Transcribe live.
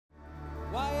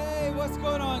What's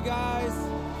going on, guys?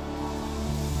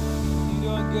 You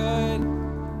doing good?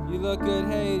 You look good.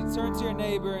 Hey, turn to your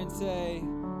neighbor and say,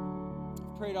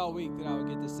 I've prayed all week that I would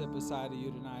get to sit beside of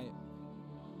you tonight.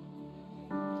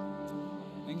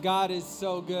 And God is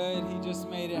so good. He just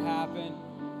made it happen.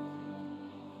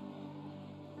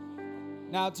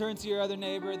 Now turn to your other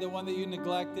neighbor, the one that you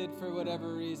neglected for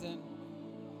whatever reason,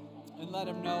 and let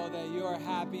them know that you are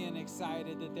happy and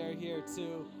excited that they're here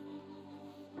too.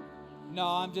 No,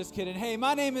 I'm just kidding. Hey,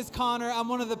 my name is Connor. I'm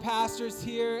one of the pastors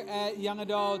here at Young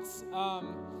Adults.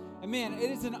 And man, it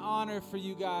is an honor for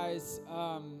you guys.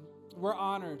 We're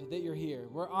honored that you're here.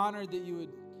 We're honored that you would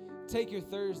take your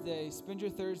Thursday, spend your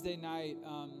Thursday night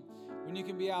when you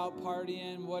can be out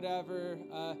partying, whatever.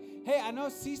 Hey, I know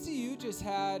CCU just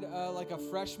had like a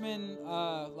freshman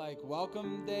like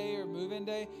welcome day or move-in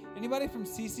day. Anybody from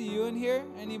CCU in here?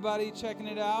 Anybody checking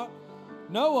it out?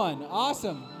 No one.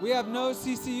 Awesome. We have no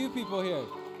CCU people here.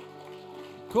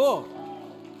 Cool.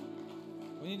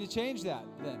 We need to change that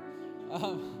then.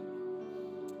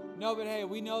 No, but hey,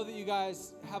 we know that you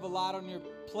guys have a lot on your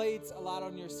plates, a lot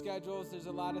on your schedules. There's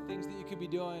a lot of things that you could be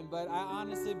doing. But I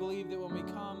honestly believe that when we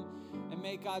come and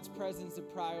make God's presence a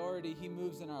priority, He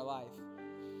moves in our life.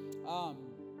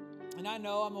 And I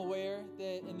know, I'm aware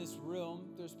that in this room,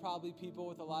 there's probably people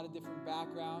with a lot of different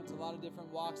backgrounds, a lot of different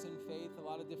walks in faith, a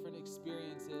lot of different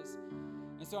experiences.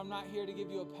 And so I'm not here to give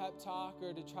you a pep talk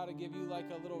or to try to give you like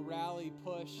a little rally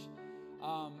push.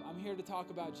 I'm here to talk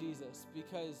about Jesus,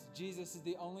 because Jesus is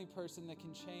the only person that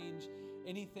can change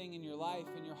anything in your life,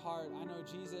 in your heart. I know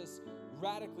Jesus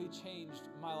radically changed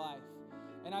my life.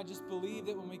 And I just believe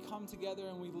that when we come together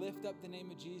and we lift up the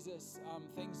name of Jesus,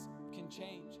 things can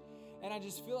change. And I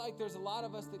just feel like there's a lot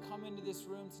of us that come into this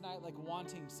room tonight like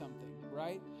wanting something,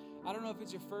 right? I don't know if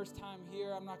it's your first time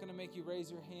here. I'm not going to make you raise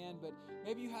your hand, but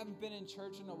maybe you haven't been in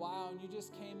church in a while and you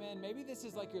just came in. Maybe this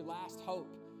is like your last hope.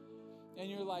 And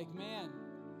you're like, man,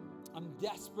 I'm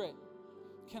desperate.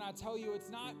 Can I tell you, it's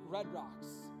not Red Rocks.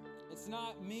 It's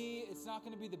not me. It's not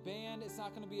going to be the band. It's not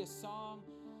going to be a song.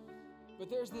 But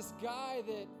there's this guy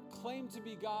that claimed to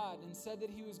be God and said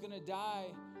that he was going to die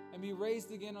and be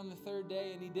raised again on the third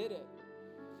day, and he did it.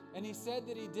 And he said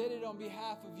that he did it on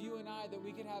behalf of you and I, that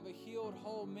we could have a healed,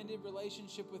 whole, mended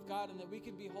relationship with God, and that we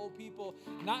could be whole people,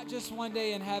 not just one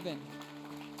day in heaven,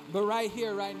 but right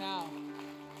here, right now,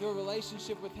 through a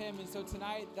relationship with Him. And so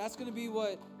tonight, that's going to be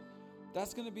what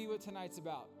tonight's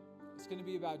about. It's going to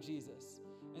be about Jesus.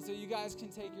 And so you guys can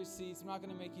take your seats. I'm not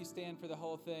going to make you stand for the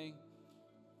whole thing.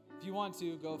 If you want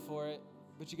to, go for it.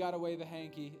 But you got to wave a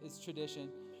hanky. It's tradition.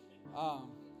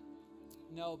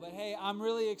 No, but hey, I'm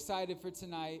really excited for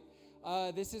tonight.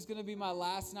 This is going to be my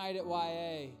last night at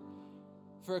YA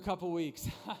for a couple weeks.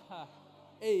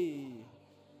 Hey.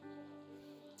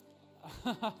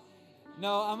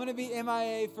 No, I'm going to be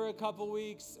MIA for a couple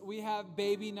weeks. We have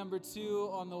baby number 2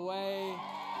 on the way.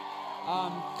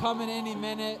 Coming any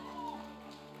minute.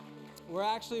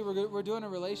 We're doing a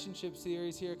relationship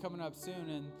series here coming up soon,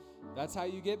 and that's how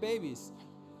you get babies.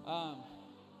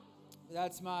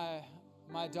 That's my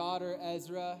daughter,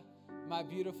 Ezra, my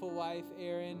beautiful wife,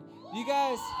 Erin. You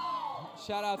guys,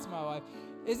 shout out to my wife.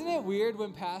 Isn't it weird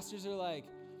when pastors are like,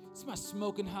 it's my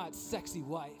smoking hot, sexy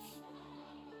wife?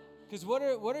 Because what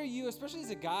are you, especially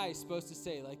as a guy, supposed to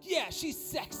say? Like, yeah, she's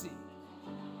sexy.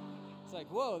 It's like,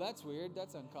 whoa, that's weird.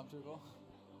 That's uncomfortable.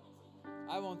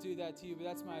 I won't do that to you, but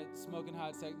that's my smoking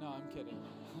hot sex. No, I'm kidding.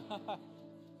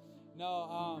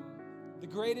 No, the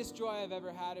greatest joy I've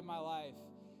ever had in my life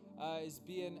is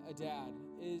being a dad,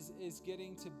 is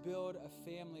getting to build a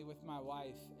family with my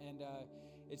wife. And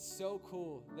it's so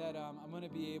cool that I'm going to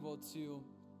be able to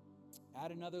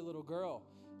add another little girl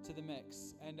to the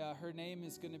mix. And her name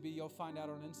is going to be, you'll find out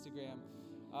on Instagram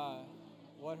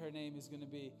what her name is going to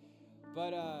be.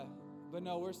 But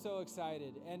no, we're so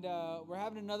excited. And we're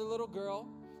having another little girl.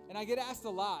 And I get asked a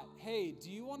lot, hey,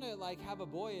 do you want to like have a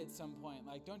boy at some point?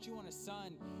 Like, don't you want a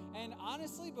son? And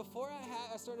honestly, before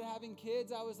I started having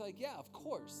kids, I was like, yeah, of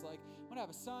course. Like, I'm going to have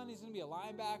a son. He's going to be a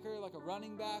linebacker, like a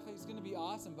running back. Like, he's going to be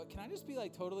awesome. But can I just be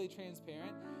like totally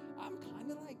transparent? I'm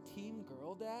kind of like team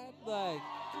girl dad. Like,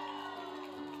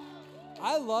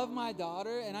 I love my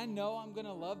daughter, and I know I'm going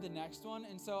to love the next one.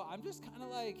 And so I'm just kind of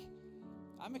like,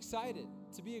 I'm excited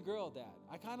to be a girl dad.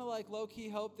 I kind of like low-key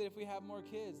hope that if we have more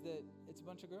kids that it's a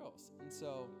bunch of girls. And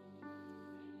so,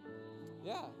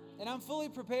 yeah. And I'm fully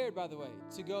prepared, by the way,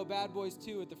 to go Bad Boys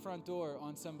 2 at the front door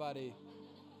on somebody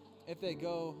if they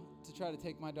go to try to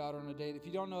take my daughter on a date. If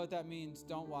you don't know what that means,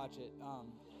 don't watch it.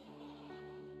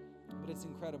 But it's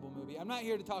an incredible movie. I'm not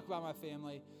here to talk about my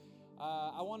family.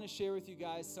 I want to share with you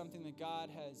guys something that God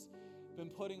has been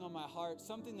putting on my heart,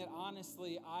 something that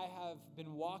honestly I have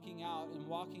been walking out and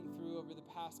walking through over the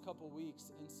past couple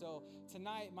weeks. And so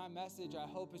tonight, my message, I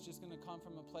hope, is just going to come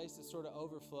from a place of sort of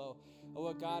overflow of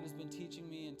what God has been teaching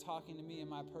me and talking to me in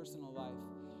my personal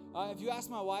life. If you ask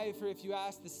my wife or if you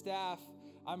ask the staff,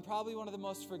 I'm probably one of the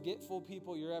most forgetful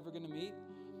people you're ever going to meet.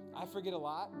 I forget a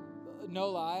lot. No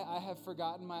lie, I have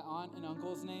forgotten my aunt and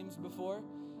uncle's names before,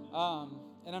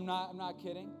 and I'm not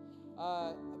kidding.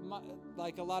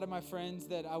 Like a lot of my friends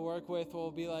that I work with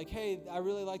will be like, hey, I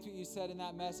really liked what you said in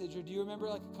that message, or do you remember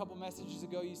like a couple messages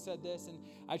ago you said this? And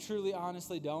I truly,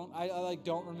 honestly don't. I like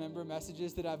don't remember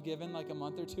messages that I've given like a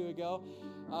month or two ago,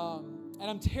 and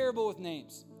I'm terrible with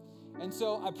names. And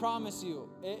so I promise you,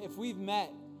 if we've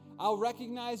met, I'll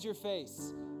recognize your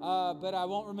face, but I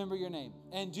won't remember your name.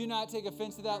 And do not take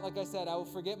offense to that. Like I said, I will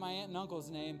forget my aunt and uncle's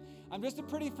name. I'm just a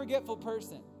pretty forgetful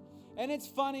person. And it's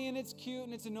funny and it's cute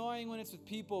and it's annoying when it's with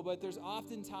people, but there's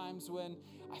often times when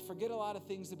I forget a lot of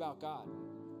things about God.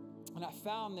 And I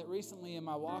found that recently in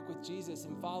my walk with Jesus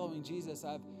and following Jesus,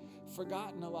 I've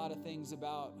forgotten a lot of things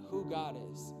about who God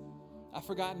is. I've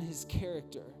forgotten his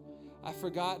character. I've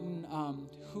forgotten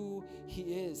who he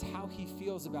is, how he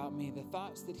feels about me, the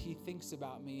thoughts that he thinks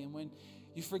about me. And when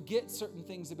you forget certain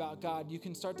things about God, you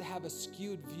can start to have a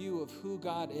skewed view of who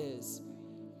God is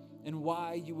and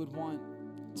why you would want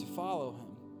to follow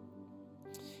him.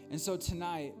 And so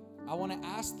tonight, I want to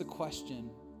ask the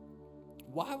question,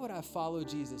 why would I follow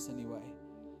Jesus anyway?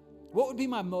 What would be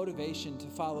my motivation to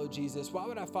follow Jesus? Why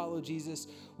would I follow Jesus?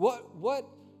 What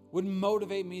would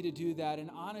motivate me to do that?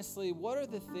 And honestly, what are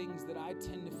the things that I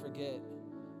tend to forget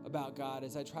about God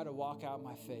as I try to walk out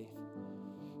my faith?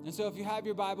 And so if you have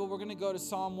your Bible, we're going to go to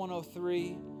Psalm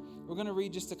 103. We're going to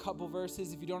read just a couple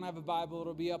verses. If you don't have a Bible,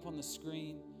 it'll be up on the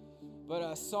screen.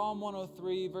 But Psalm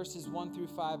 103, verses 1 through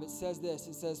 5, it says this.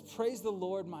 It says, "Praise the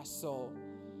Lord, my soul,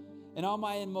 and all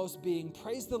my inmost being.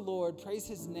 Praise the Lord, praise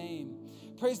his name.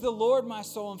 Praise the Lord, my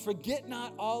soul, and forget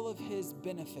not all of his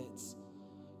benefits,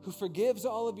 who forgives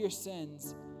all of your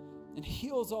sins and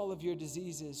heals all of your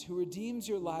diseases, who redeems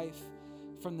your life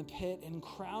from the pit and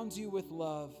crowns you with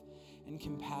love and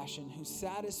compassion, who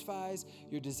satisfies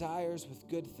your desires with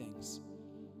good things,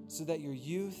 so that your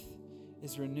youth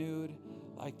is renewed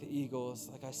like the eagles."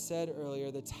 Like I said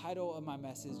earlier, the title of my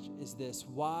message is this: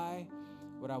 why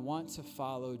would I want to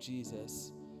follow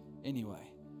Jesus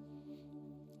anyway?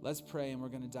 Let's pray and we're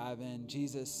going to dive in.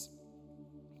 Jesus,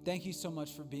 thank you so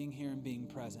much for being here and being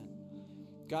present.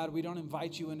 God, we don't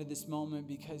invite you into this moment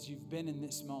because you've been in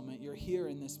this moment. You're here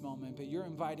in this moment, but you're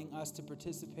inviting us to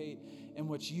participate in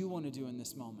what you want to do in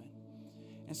this moment.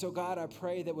 And so, God, I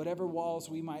pray that whatever walls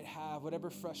we might have, whatever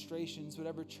frustrations,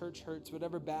 whatever church hurts,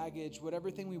 whatever baggage, whatever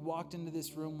thing we walked into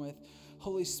this room with,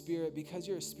 Holy Spirit, because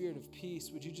you're a spirit of peace,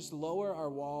 would you just lower our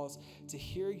walls to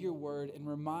hear your word and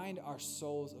remind our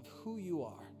souls of who you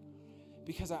are?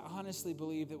 Because I honestly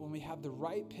believe that when we have the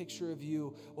right picture of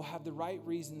you, we'll have the right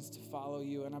reasons to follow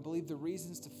you. And I believe the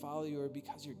reasons to follow you are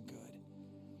because you're good.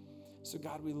 So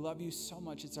God, we love you so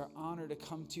much. It's our honor to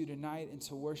come to you tonight and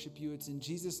to worship you. It's in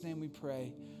Jesus' name we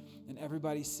pray. And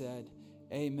everybody said,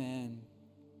 amen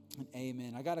and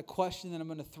amen. I got a question that I'm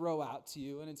going to throw out to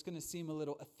you, and it's going to seem a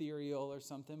little ethereal or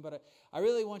something, but I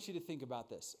really want you to think about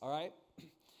this, all right?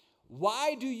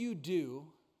 Why do you do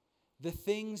the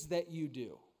things that you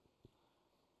do?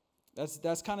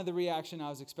 That's kind of the reaction I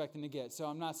was expecting to get, so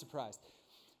I'm not surprised.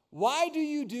 Why do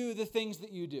you do the things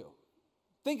that you do?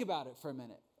 Think about it for a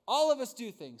minute. All of us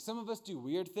do things. Some of us do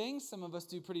weird things. Some of us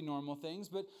do pretty normal things.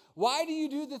 But why do you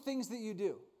do the things that you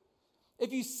do?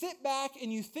 If you sit back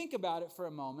and you think about it for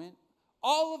a moment,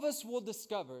 all of us will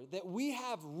discover that we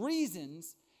have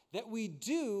reasons that we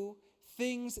do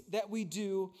things that we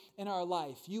do in our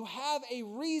life. You have a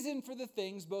reason for the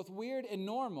things, both weird and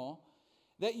normal,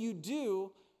 that you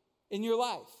do in your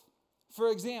life.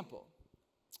 For example,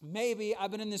 maybe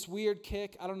I've been in this weird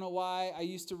kick. I don't know why. I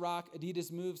used to rock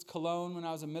Adidas Moves cologne when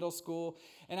I was in middle school,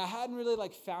 and I hadn't really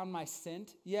found my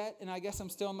scent yet. And I guess I'm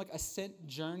still on a scent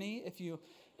journey. If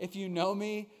you know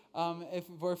me, if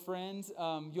we're friends,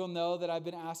 you'll know that I've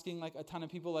been asking a ton of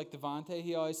people, like Devontae.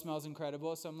 He always smells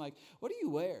incredible. So I'm like, what do you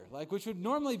wear? Which would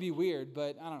normally be weird,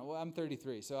 but I don't know. Well, I'm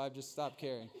 33, so I've just stopped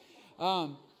caring.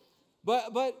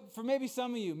 But for maybe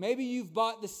some of you, maybe you've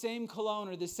bought the same cologne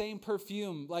or the same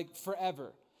perfume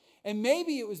forever. And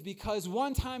maybe it was because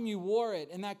one time you wore it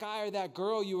and that guy or that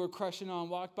girl you were crushing on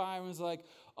walked by and was like,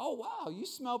 oh, wow, you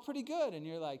smell pretty good. And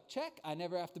you're like, check, I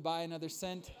never have to buy another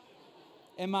scent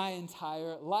in my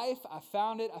entire life. I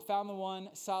found it. I found the one,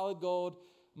 solid gold,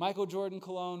 Michael Jordan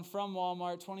cologne from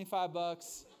Walmart,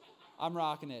 $25. I'm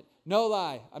rocking it. No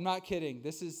lie, I'm not kidding.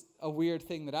 This is a weird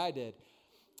thing that I did.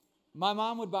 My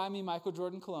mom would buy me Michael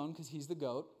Jordan cologne because he's the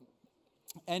GOAT.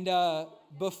 And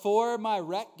before my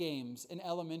rec games in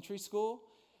elementary school,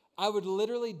 I would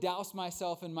literally douse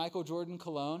myself in Michael Jordan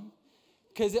cologne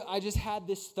because I just had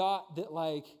this thought that,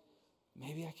 like,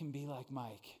 maybe I can be like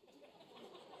Mike.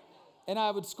 And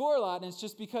I would score a lot, and it's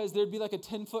just because there'd be like a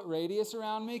 10-foot radius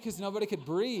around me because nobody could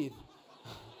breathe.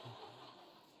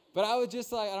 But I would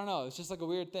just like, I don't know, it's just like a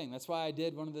weird thing. That's why I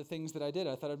did one of the things that I did.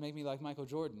 I thought it'd make me like Michael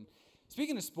Jordan.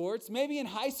 Speaking of sports, maybe in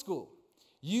high school,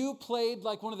 you played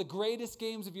like one of the greatest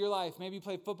games of your life. Maybe you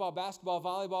played football, basketball,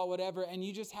 volleyball, whatever, and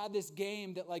you just had this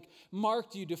game that like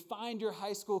marked you, defined your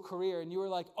high school career, and you were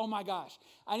like, oh my gosh,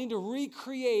 I need to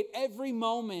recreate every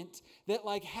moment that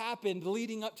like happened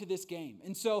leading up to this game.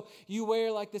 And so you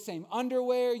wear like the same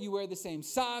underwear, you wear the same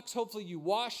socks, hopefully you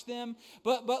wash them,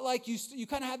 but like you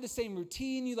kind of have the same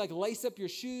routine, you like lace up your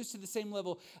shoes to the same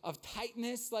level of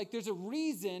tightness. Like there's a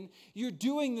reason you're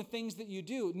doing the things that you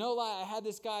do. No lie, I had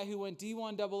this guy who went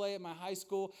D1 AA at my high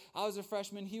school. I was a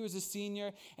freshman, he was a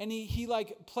senior, and he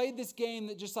like played this game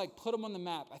that just like put him on the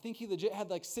map. I think he legit had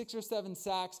like 6 or 7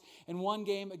 sacks in one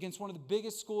game against one of the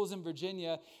biggest schools in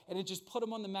Virginia, and it just put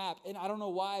him on the map. And I don't know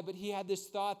why, but he had this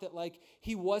thought that like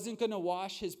he wasn't going to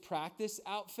wash his practice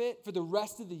outfit for the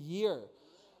rest of the year.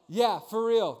 Yeah, for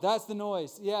real. That's the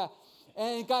noise. Yeah.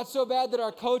 And it got so bad that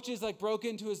our coaches like broke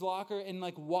into his locker and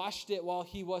like washed it while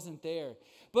he wasn't there.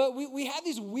 But we have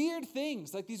these weird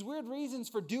things, like these weird reasons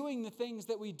for doing the things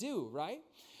that we do, right?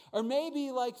 Or maybe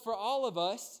like for all of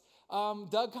us,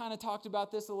 Doug kind of talked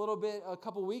about this a little bit a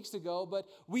couple weeks ago, but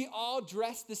we all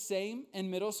dressed the same in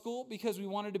middle school because we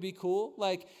wanted to be cool.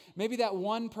 Like maybe that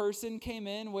one person came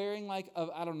in wearing like,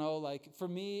 I don't know, like for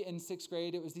me in 6th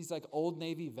grade, it was these like Old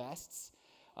Navy vests.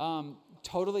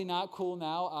 Totally not cool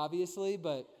now, obviously,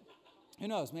 but who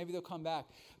knows, maybe they'll come back.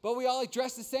 But we all like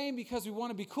dress the same because we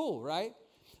want to be cool, right?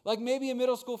 Like maybe in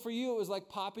middle school for you, it was like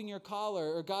popping your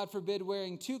collar, or God forbid,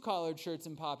 wearing 2 collared shirts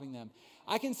and popping them.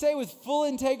 I can say with full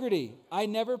integrity, I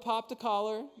never popped a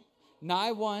collar,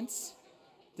 not once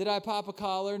did I pop a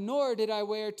collar, nor did I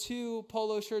wear 2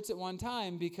 polo shirts at one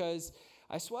time because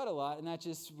I sweat a lot and that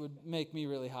just would make me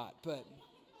really hot. But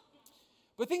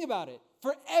think about it.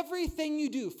 For everything you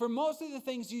do, for most of the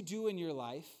things you do in your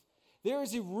life, there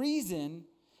is a reason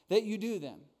that you do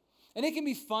them. And it can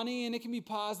be funny and it can be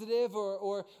positive,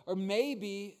 or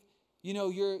maybe, you know,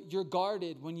 you're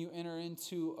guarded when you enter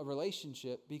into a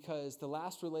relationship because the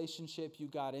last relationship you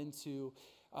got into,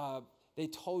 they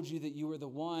told you that you were the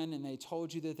one, and they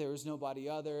told you that there was nobody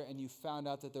other, and you found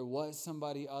out that there was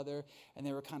somebody other, and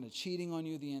they were kind of cheating on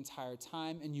you the entire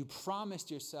time, and you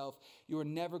promised yourself you were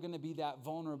never going to be that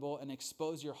vulnerable and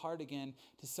expose your heart again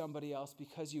to somebody else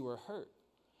because you were hurt.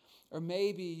 Or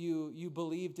maybe you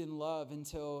believed in love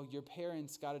until your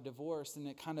parents got a divorce and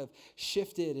it kind of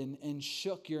shifted and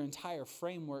shook your entire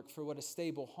framework for what a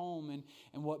stable home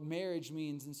and what marriage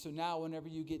means. And so now whenever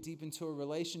you get deep into a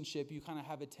relationship, you kind of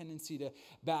have a tendency to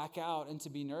back out and to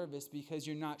be nervous because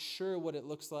you're not sure what it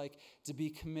looks like to be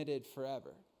committed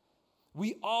forever.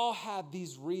 We all have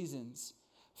these reasons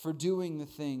for doing the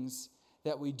things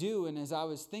that we do. And as I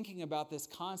was thinking about this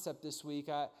concept this week,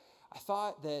 I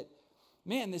thought that,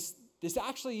 man, this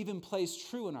actually even plays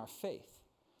true in our faith.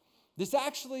 This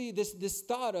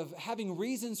thought of having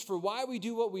reasons for why we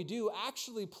do what we do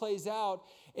actually plays out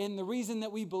in the reason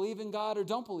that we believe in God or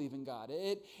don't believe in God.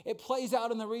 It plays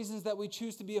out in the reasons that we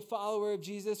choose to be a follower of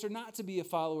Jesus or not to be a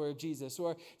follower of Jesus,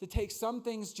 or to take some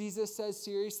things Jesus says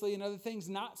seriously and other things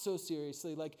not so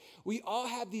seriously. Like we all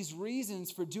have these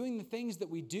reasons for doing the things that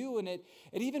we do, and it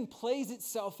even plays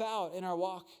itself out in our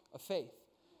walk of faith.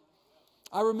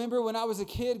 I remember when I was a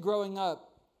kid growing up,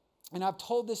 and I've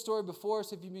told this story before,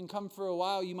 so if you've been coming for a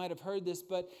while, you might have heard this,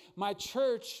 but my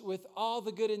church, with all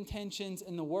the good intentions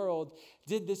in the world,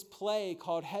 did this play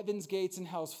called Heaven's Gates and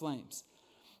Hell's Flames.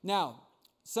 Now,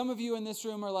 some of you in this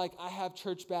room are like, I have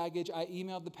church baggage. I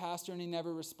emailed the pastor and he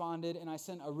never responded, and I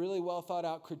sent a really well thought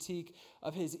out critique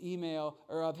of his email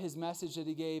or of his message that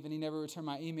he gave, and he never returned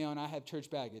my email, and I have church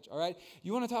baggage, all right?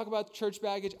 You want to talk about church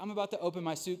baggage? I'm about to open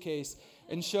my suitcase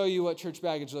and show you what church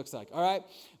baggage looks like, all right?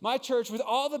 My church, with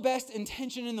all the best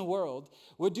intention in the world,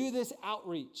 would do this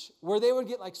outreach where they would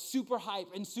get like super hype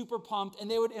and super pumped, and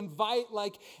they would invite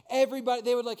like everybody.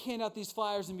 They would like hand out these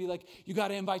flyers and be like, you got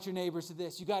to invite your neighbors to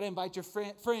this. You got to invite your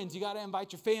friends. You got to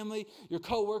invite your family, your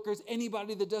coworkers,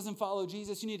 anybody that doesn't follow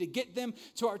Jesus. You need to get them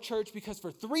to our church because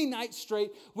for 3 nights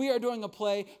straight, we are doing a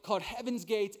play called Heaven's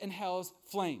Gates and Hell's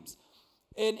Flames.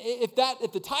 And if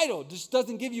the title just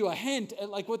doesn't give you a hint at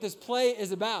like what this play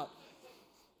is about,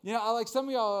 You know, like some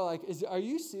of y'all are like, are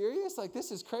you serious? Like,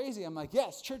 this is crazy. I'm like,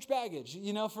 yes, church baggage,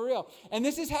 for real. And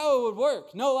this is how it would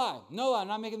work. No lie, I'm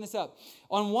not making this up.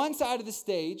 On one side of the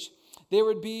stage, there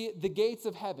would be the gates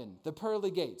of heaven, the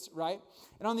pearly gates, right?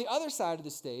 And on the other side of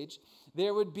the stage,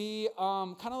 there would be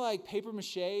kind of like paper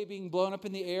mache being blown up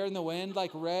in the air in the wind, like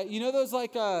red. You know those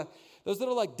those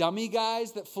little like dummy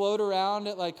guys that float around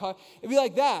at like, it'd be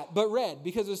like that, but red,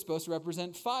 because it was supposed to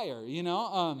represent fire,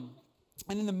 And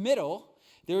in the middle,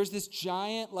 there was this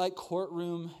giant like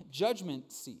courtroom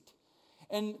judgment seat.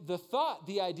 And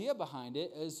the idea behind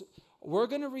it is we're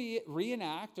going to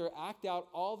reenact or act out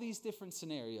all these different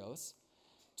scenarios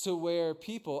to where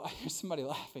people, I hear somebody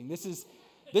laughing. This is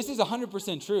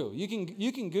 100% true.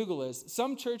 You can Google this.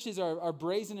 Some churches are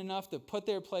brazen enough to put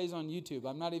their plays on YouTube.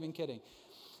 I'm not even kidding.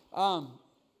 And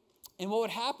what would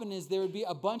happen is there would be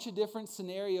a bunch of different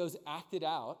scenarios acted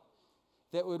out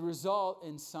that would result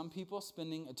in some people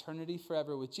spending eternity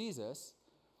forever with Jesus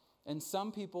and some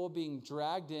people being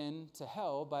dragged into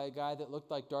hell by a guy that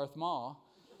looked like Darth Maul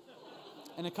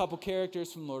and a couple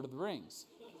characters from Lord of the Rings.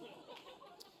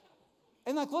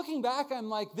 And like looking back, I'm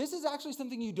like, this is actually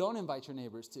something you don't invite your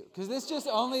neighbors to, because this just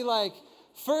only like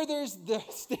furthers the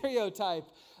stereotype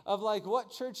of like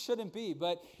what church shouldn't be.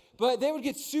 But they would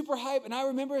get super hyped. And I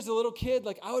remember as a little kid,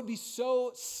 like I would be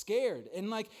so scared. And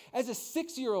like as a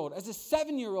 6-year-old, as a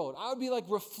 7-year-old, I would be like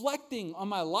reflecting on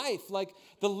my life, like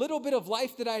the little bit of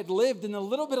life that I had lived and the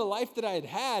little bit of life that I had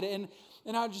had. And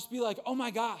I would just be like, oh my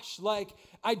gosh, like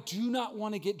I do not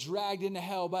want to get dragged into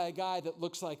hell by a guy that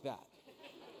looks like that.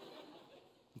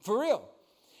 For real.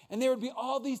 And there would be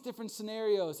all these different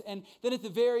scenarios. And then at the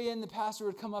very end, the pastor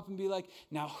would come up and be like,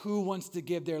 now who wants to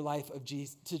give their life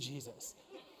to Jesus?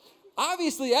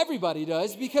 Obviously, everybody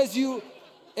does, because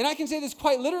and I can say this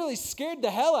quite literally, scared the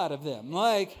hell out of them.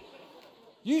 Like,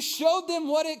 you showed them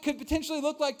what it could potentially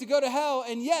look like to go to hell.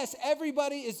 And yes,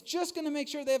 everybody is just going to make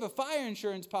sure they have a fire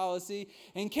insurance policy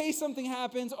in case something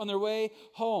happens on their way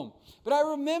home. But I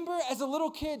remember as a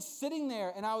little kid sitting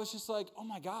there, and I was just like, oh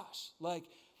my gosh, like,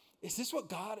 is this what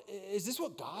God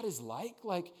is like?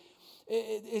 Like,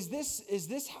 is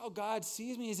this how God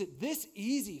sees me? Is it this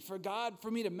easy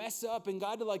for me to mess up and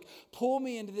God to like pull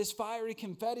me into this fiery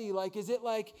confetti? Like,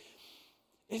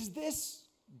 is this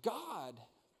God?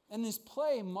 And this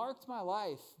play marked my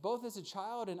life, both as a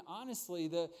child and honestly,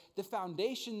 the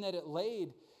foundation that it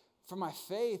laid for my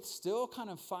faith still kind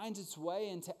of finds its way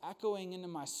into echoing into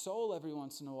my soul every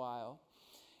once in a while.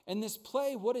 And this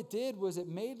play, what it did was it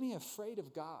made me afraid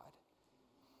of God.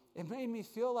 It made me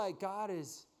feel like God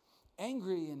is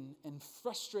angry and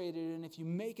frustrated, and if you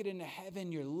make it into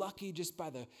heaven, you're lucky just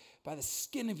by the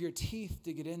skin of your teeth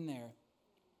to get in there.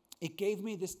 It gave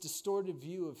me this distorted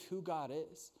view of who God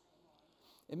is.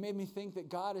 It made me think that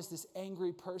God is this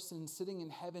angry person sitting in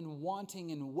heaven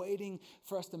wanting and waiting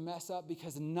for us to mess up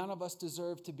because none of us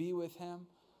deserve to be with him.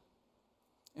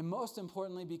 And most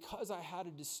importantly, because I had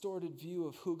a distorted view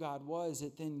of who God was,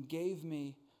 it then gave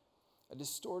me a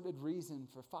distorted reason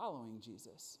for following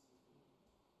Jesus.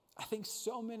 I think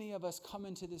so many of us come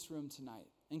into this room tonight,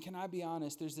 and can I be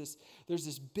honest, there's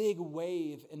this big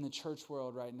wave in the church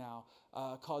world right now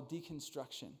called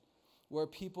deconstruction, where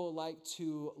people like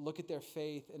to look at their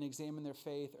faith and examine their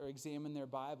faith or examine their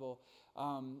Bible,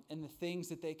 and the things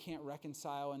that they can't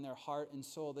reconcile in their heart and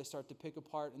soul, they start to pick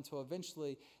apart until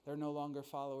eventually they're no longer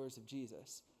followers of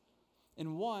Jesus.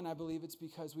 And one, I believe it's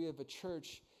because we as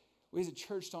a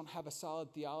church don't have a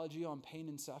solid theology on pain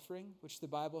and suffering, which the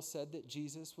Bible said that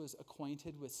Jesus was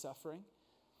acquainted with suffering.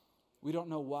 We don't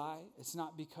know why. It's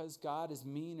not because God is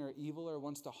mean or evil or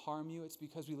wants to harm you. It's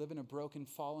because we live in a broken,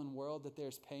 fallen world that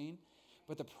there's pain.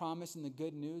 But the promise and the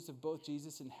good news of both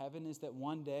Jesus and heaven is that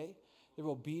one day there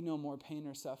will be no more pain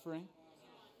or suffering.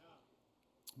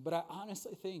 But I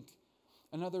honestly think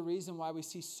another reason why we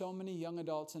see so many young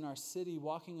adults in our city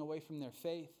walking away from their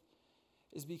faith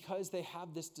is because they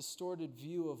have this distorted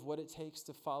view of what it takes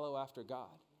to follow after God.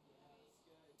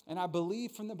 And I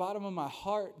believe from the bottom of my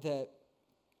heart that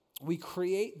we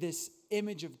create this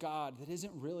image of God that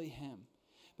isn't really him.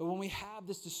 But when we have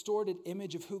this distorted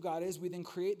image of who God is, we then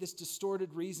create this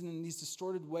distorted reason and these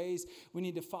distorted ways we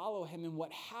need to follow him. And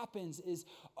what happens is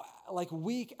like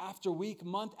week after week,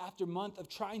 month after month of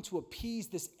trying to appease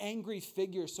this angry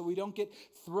figure so we don't get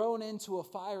thrown into a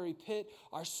fiery pit,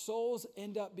 our souls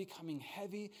end up becoming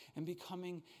heavy and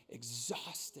becoming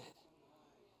exhausted.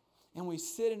 And we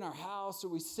sit in our house or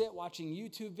we sit watching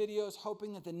YouTube videos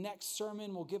hoping that the next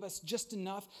sermon will give us just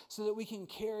enough so that we can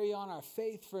carry on our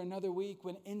faith for another week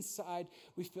when inside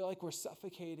we feel like we're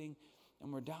suffocating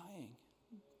and we're dying.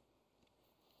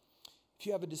 If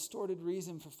you have a distorted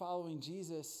reason for following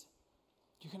Jesus,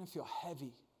 you're going to feel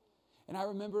heavy And I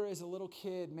remember as a little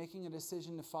kid making a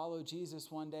decision to follow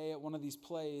Jesus one day at one of these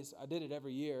plays. I did it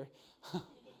every year.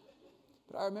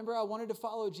 But I remember I wanted to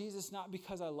follow Jesus not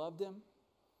because I loved him,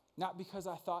 not because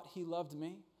I thought he loved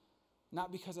me,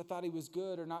 not because I thought he was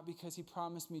good, or not because he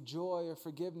promised me joy or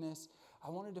forgiveness. I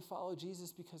wanted to follow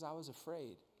Jesus because I was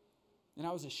afraid and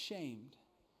I was ashamed.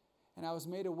 And I was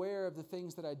made aware of the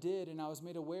things that I did, and I was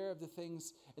made aware of the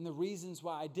things and the reasons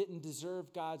why I didn't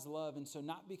deserve God's love. And so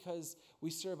not because we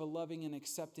serve a loving and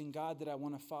accepting God that I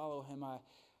want to follow him. I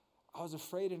was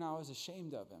afraid and I was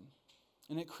ashamed of him.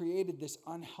 And it created this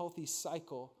unhealthy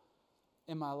cycle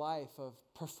in my life of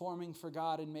performing for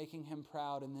God and making him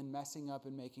proud, and then messing up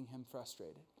and making him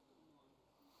frustrated.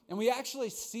 And we actually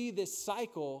see this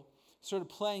cycle sort of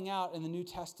playing out in the New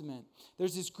Testament.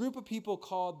 There's this group of people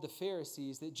called the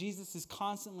Pharisees that Jesus is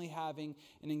constantly having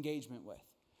an engagement with.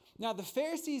 Now, the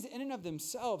Pharisees in and of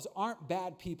themselves aren't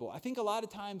bad people. I think a lot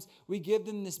of times we give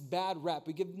them this bad rep.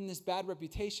 We give them this bad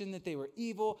reputation that they were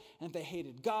evil and that they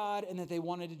hated God and that they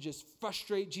wanted to just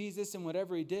frustrate Jesus and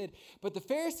whatever he did. But the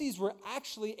Pharisees were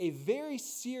actually a very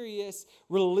serious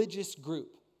religious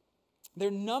group.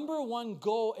 Their number one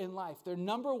goal in life, their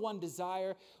number one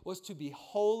desire was to be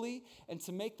holy and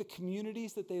to make the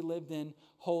communities that they lived in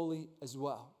holy as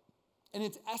well. And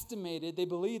it's estimated, they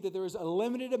believed that there was a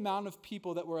limited amount of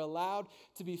people that were allowed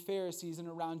to be Pharisees. And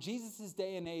around Jesus'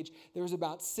 day and age, there was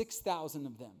about 6,000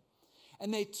 of them.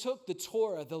 And they took the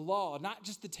Torah, the law, not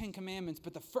just the Ten Commandments,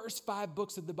 but the first 5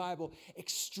 books of the Bible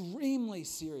extremely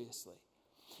seriously.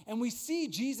 And we see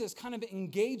Jesus kind of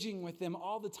engaging with them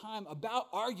all the time about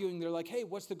arguing. They're like, hey,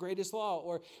 what's the greatest law?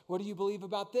 Or what do you believe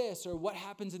about this? Or what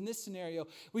happens in this scenario?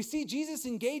 We see Jesus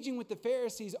engaging with the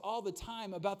Pharisees all the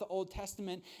time about the Old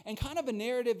Testament, and kind of a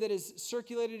narrative that has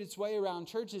circulated its way around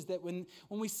churches that when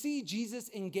we see Jesus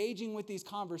engaging with these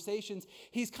conversations,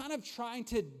 he's kind of trying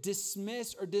to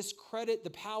dismiss or discredit the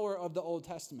power of the Old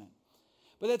Testament.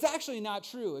 But that's actually not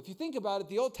true. If you think about it,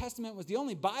 the Old Testament was the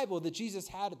only Bible that Jesus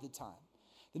had at the time.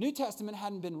 The New Testament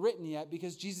hadn't been written yet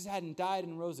because Jesus hadn't died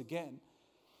and rose again.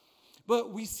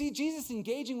 But we see Jesus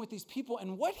engaging with these people,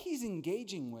 and what he's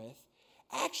engaging with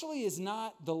actually is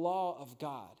not the law of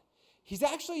God. He's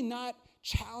actually not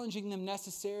challenging them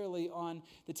necessarily on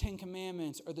the Ten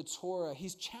Commandments or the Torah.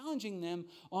 He's challenging them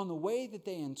on the way that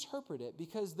they interpret it,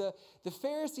 because the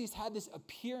Pharisees had this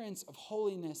appearance of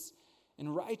holiness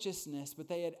and righteousness, but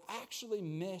they had actually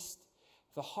missed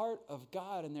the heart of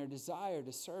God and their desire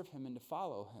to serve him and to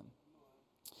follow him.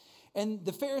 And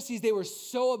the Pharisees, they were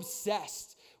so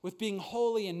obsessed with being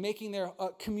holy and making their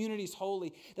communities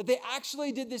holy that they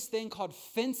actually did this thing called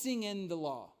fencing in the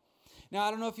law. Now,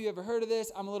 I don't know if you ever heard of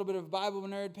this. I'm a little bit of a Bible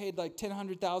nerd, paid like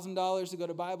 $100,000 to go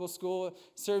to Bible school. It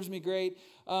serves me great.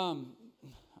 I'm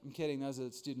kidding. That was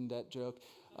a student debt joke.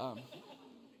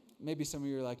 Maybe some of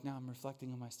you are like, now I'm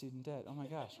reflecting on my student debt. Oh my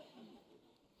gosh.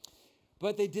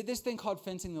 But they did this thing called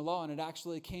fencing the law, and it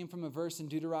actually came from a verse in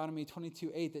Deuteronomy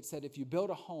 22:8 that said if you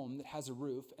build a home that has a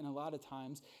roof, and a lot of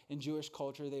times in Jewish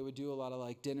culture they would do a lot of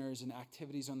like dinners and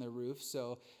activities on their roof,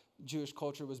 so Jewish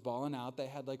culture was balling out. They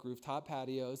had like rooftop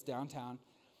patios downtown.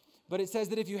 But it says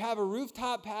that if you have a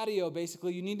rooftop patio,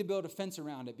 basically you need to build a fence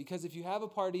around it, because if you have a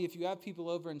party, if you have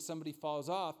people over and somebody falls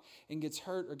off and gets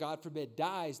hurt or God forbid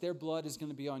dies, their blood is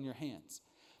going to be on your hands.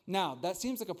 Now, that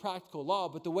seems like a practical law,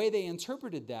 but the way they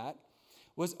interpreted that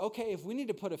was, okay, if we need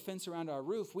to put a fence around our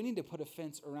roof, we need to put a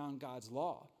fence around God's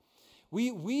law.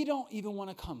 We don't even want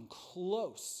to come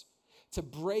close to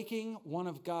breaking one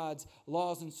of God's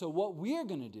laws. And so what we're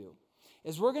going to do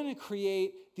is we're going to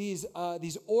create these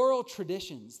oral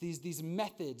traditions, these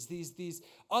methods, these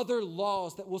other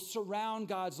laws that will surround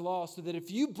God's law, so that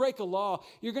if you break a law,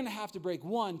 you're going to have to break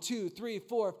 1, 2, 3,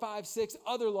 4, 5, 6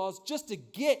 other laws just to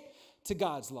get to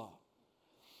God's law.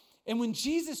 And when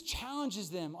Jesus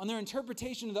challenges them on their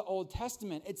interpretation of the Old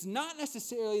Testament, it's not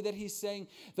necessarily that he's saying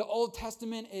the Old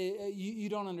Testament, you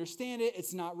don't understand it,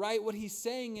 it's not right. What he's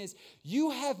saying is, you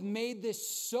have made this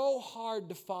so hard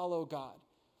to follow God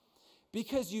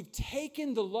because you've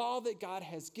taken the law that God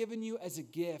has given you as a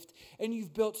gift and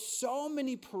you've built so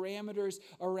many parameters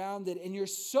around it, and you're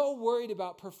so worried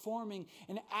about performing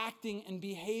and acting and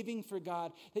behaving for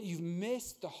God that you've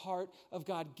missed the heart of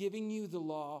God giving you the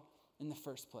law in the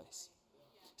first place.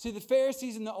 See, the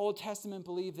Pharisees in the Old Testament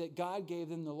believed that God gave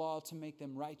them the law to make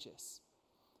them righteous.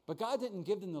 But God didn't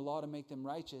give them the law to make them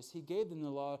righteous. He gave them the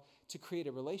law to create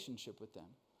a relationship with them.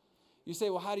 You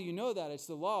say, well, how do you know that? It's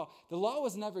the law. The law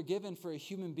was never given for a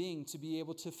human being to be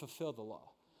able to fulfill the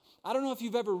law. I don't know if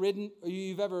you've ever written,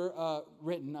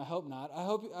 I hope not.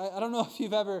 I don't know if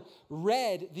you've ever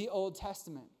read the Old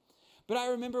Testament. But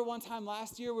I remember one time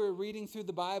last year, we were reading through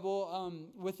the Bible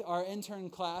with our intern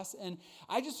class, and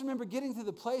I just remember getting to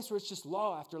the place where it's just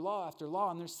law after law after law,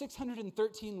 and there's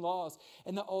 613 laws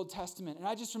in the Old Testament. And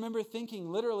I just remember thinking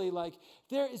literally like,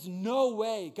 there is no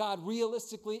way God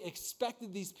realistically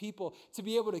expected these people to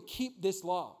be able to keep this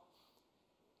law.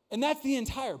 And that's the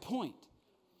entire point.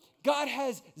 God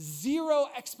has zero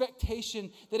expectation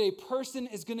that a person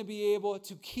is going to be able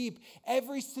to keep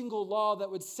every single law that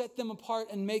would set them apart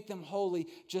and make them holy,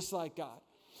 just like God.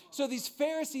 So these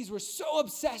Pharisees were so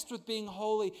obsessed with being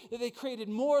holy that they created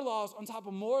more laws on top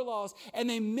of more laws, and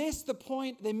they missed the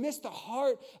point, they missed the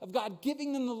heart of God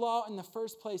giving them the law in the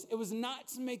first place. It was not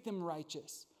to make them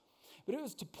righteous, but it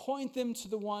was to point them to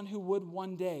the one who would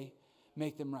one day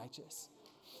make them righteous.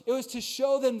 It was to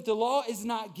show them that the law is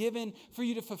not given for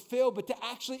you to fulfill, but to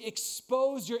actually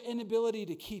expose your inability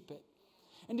to keep it.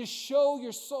 And to show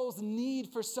your soul's need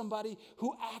for somebody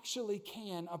who actually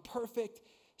can, a perfect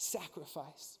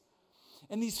sacrifice.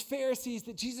 And these Pharisees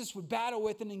that Jesus would battle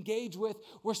with and engage with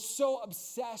were so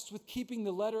obsessed with keeping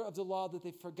the letter of the law that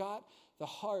they forgot the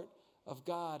heart of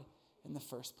God in the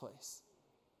first place.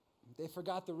 They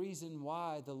forgot the reason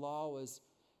why the law was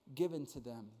given to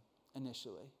them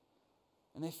initially.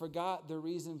 And they forgot the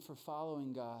reason for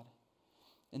following God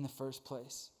in the first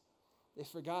place. They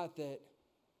forgot that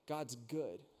God's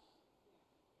good.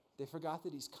 They forgot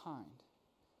that he's kind.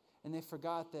 And they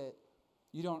forgot that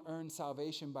you don't earn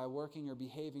salvation by working or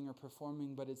behaving or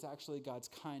performing, but it's actually God's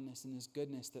kindness and his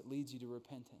goodness that leads you to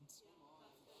repentance.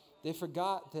 They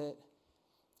forgot that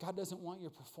God doesn't want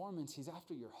your performance. He's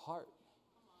after your heart.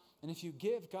 And if you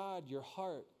give God your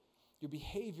heart, your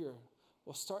behavior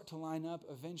will start to line up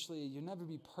eventually. You'll never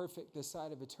be perfect this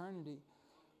side of eternity.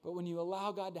 But when you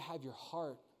allow God to have your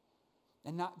heart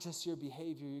and not just your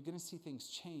behavior, you're going to see things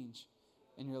change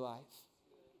in your life.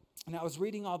 And I was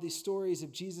reading all these stories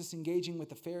of Jesus engaging with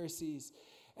the Pharisees.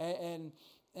 And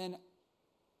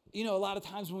you know, a lot of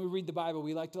times when we read the Bible,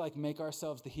 we like to make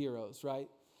ourselves the heroes, right?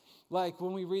 Like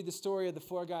when we read the story of the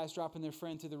 4 guys dropping their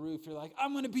friend through the roof, you're like,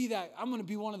 I'm going to be that. I'm going to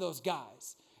be one of those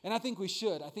guys. And I think we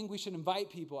should. I think we should invite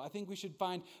people. I think we should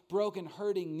find broken,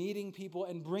 hurting, needing people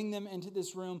and bring them into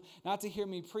this room, not to hear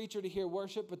me preach or to hear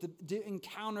worship, but to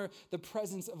encounter the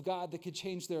presence of God that could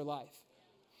change their life.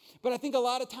 But I think a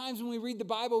lot of times when we read the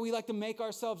Bible, we like to make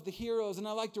ourselves the heroes. And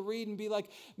I like to read and be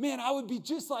like, man, I would be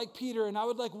just like Peter and I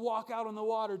would walk out on the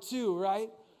water too,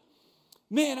 right?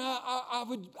 Man, I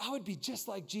would be just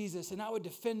like Jesus, and I would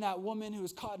defend that woman who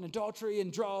was caught in adultery and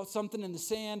draw something in the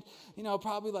sand. You know,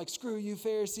 probably screw you,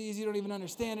 Pharisees. You don't even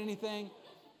understand anything.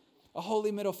 A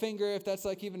holy middle finger, if that's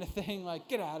even a thing.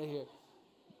 Get out of here.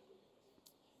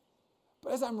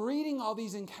 But as I'm reading all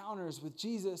these encounters with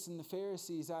Jesus and the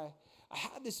Pharisees, I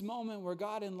had this moment where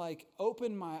God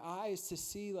opened my eyes to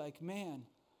see, man,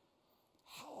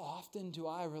 how often do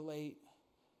I relate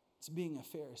to being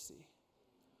a Pharisee?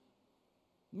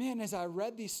 Man, as I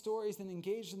read these stories and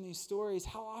engaged in these stories,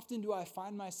 how often do I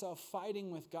find myself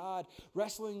fighting with God,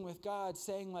 wrestling with God,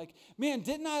 saying man,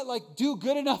 didn't I do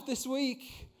good enough this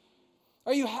week?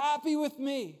 Are you happy with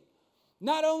me?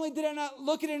 Not only did I not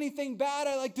look at anything bad,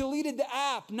 I deleted the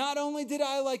app. Not only did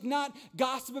I not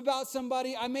gossip about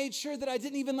somebody, I made sure that I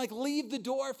didn't even leave the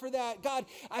door for that. God,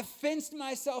 I fenced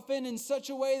myself in such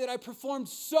a way that I performed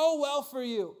so well for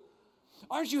you.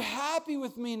 Aren't you happy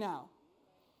with me now?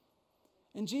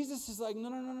 And Jesus is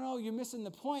no, you're missing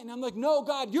the point. And I'm no,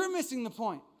 God, you're missing the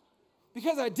point.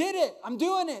 Because I did it. I'm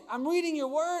doing it. I'm reading your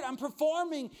word. I'm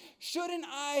performing. Shouldn't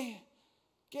I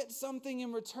get something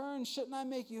in return? Shouldn't I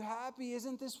make you happy?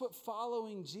 Isn't this what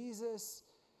following Jesus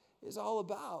is all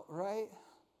about, right?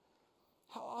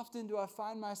 How often do I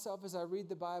find myself as I read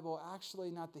the Bible actually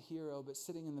not the hero, but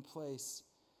sitting in the place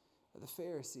of the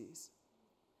Pharisees?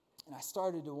 And I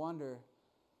started to wonder,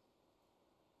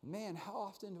 man, how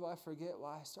often do I forget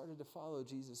why I started to follow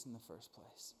Jesus in the first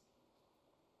place?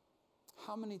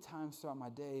 How many times throughout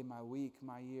my day, my week,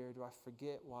 my year, do I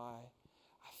forget why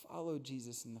I followed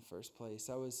Jesus in the first place?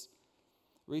 I was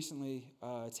recently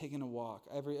taking a walk.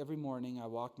 Every morning I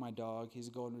walk my dog. He's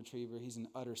a golden retriever. He's an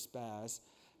utter spaz.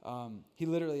 He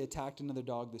literally attacked another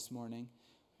dog this morning.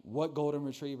 What golden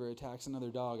retriever attacks another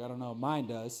dog? I don't know. Mine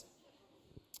does.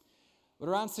 But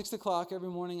around 6 o'clock every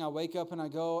morning, I wake up and I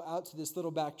go out to this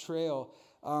little back trail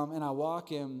and I walk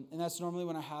him. And that's normally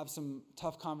when I have some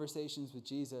tough conversations with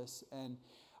Jesus. And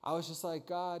I was just like,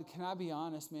 God, can I be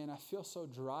honest, man? I feel so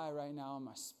dry right now in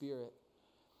my spirit.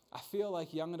 I feel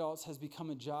like young adults has become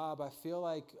a job. I feel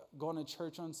like going to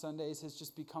church on Sundays has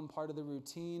just become part of the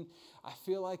routine. I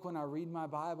feel like when I read my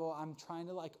Bible, I'm trying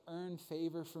to earn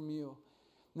favor from you.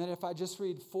 And that if I just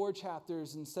read 4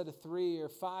 chapters instead of 3 or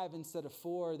 5 instead of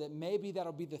 4, that maybe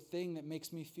that'll be the thing that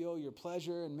makes me feel your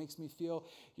pleasure and makes me feel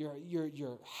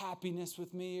your happiness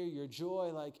with me or your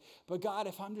joy. But God,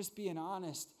 if I'm just being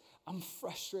honest, I'm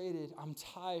frustrated, I'm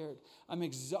tired, I'm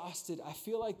exhausted. I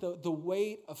feel like the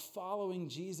weight of following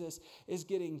Jesus is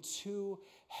getting too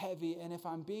heavy. And if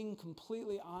I'm being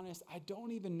completely honest, I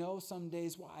don't even know some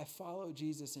days why I follow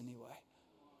Jesus anyway.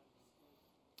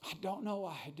 I don't know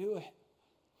why I do it.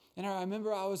 And I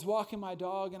remember I was walking my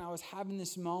dog and I was having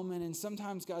this moment, and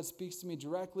sometimes God speaks to me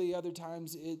directly, other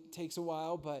times it takes a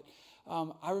while, but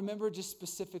I remember just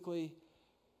specifically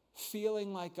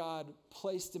feeling like God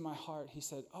placed in my heart, he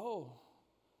said, oh,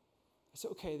 it's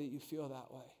okay that you feel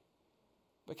that way,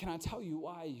 but can I tell you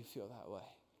why you feel that way?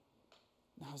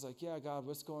 And I was like, yeah, God,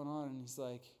 what's going on? And he's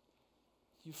like,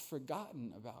 you've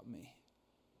forgotten about me.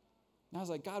 And I was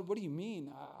like, God, what do you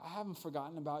mean? I haven't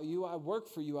forgotten about you. I work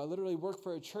for you. I literally work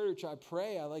for a church. I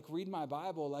pray. I read my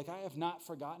Bible. I have not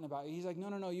forgotten about you. He's like,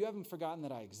 no, you haven't forgotten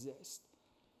that I exist.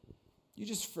 You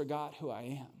just forgot who I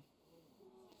am.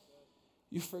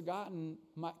 You've forgotten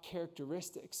my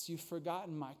characteristics. You've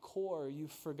forgotten my core.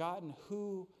 You've forgotten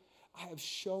who I have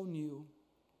shown you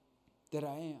that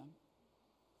I am.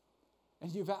 And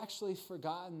you've actually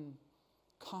forgotten,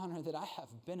 Connor, that I have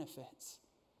benefits.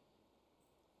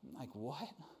 I'm like, what?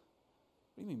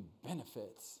 What do you mean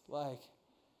benefits?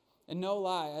 And no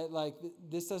lie,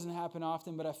 this doesn't happen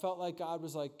often, but I felt like God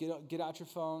was like, get out your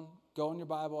phone, go on your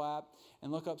Bible app,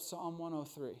 and look up Psalm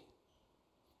 103.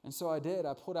 And so I did.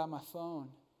 I pulled out my phone,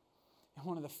 and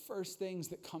one of the first things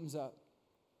that comes up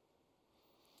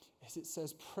is it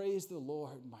says, praise the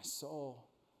Lord, my soul,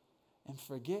 and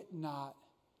forget not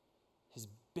his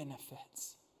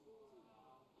benefits.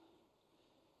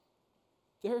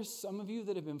 There's some of you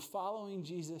that have been following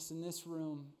Jesus in this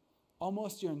room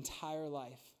almost your entire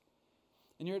life.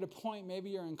 And you're at a point, maybe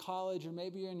you're in college or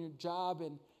maybe you're in your job,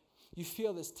 and you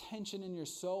feel this tension in your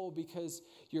soul because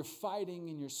you're fighting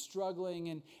and you're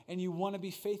struggling and you want to be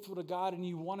faithful to God and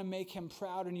you want to make him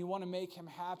proud and you want to make him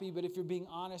happy. But if you're being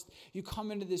honest, you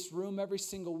come into this room every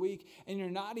single week and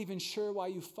you're not even sure why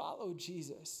you follow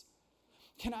Jesus.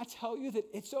 Can I tell you that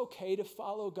it's okay to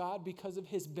follow God because of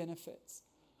his benefits?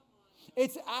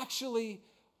 It's actually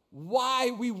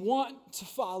why we want to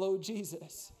follow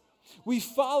Jesus. We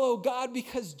follow God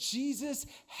because Jesus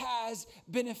has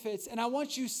benefits. And I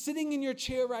want you sitting in your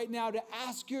chair right now to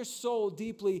ask your soul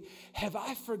deeply, have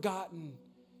I forgotten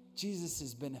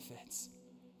Jesus' benefits?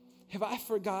 Have I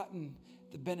forgotten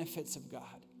the benefits of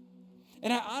God?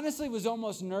 And I honestly was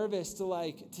almost nervous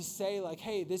to say,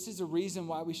 hey, this is a reason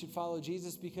why we should follow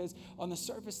Jesus, because on the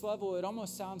surface level, it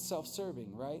almost sounds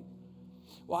self-serving, right?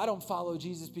 Well, I don't follow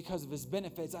Jesus because of his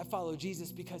benefits. I follow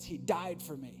Jesus because he died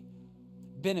for me.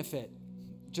 Benefit,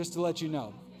 just to let you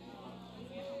know.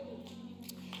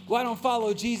 Well, I don't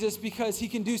follow Jesus because he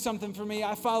can do something for me.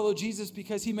 I follow Jesus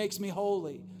because he makes me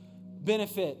holy.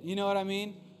 Benefit, you know what I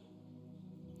mean?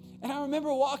 And I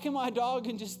remember walking my dog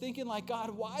and just thinking God,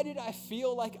 why did I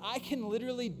feel like I can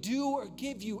literally do or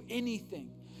give you anything?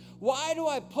 Why do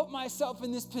I put myself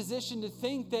in this position to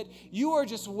think that you are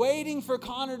just waiting for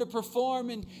Connor to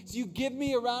perform and you give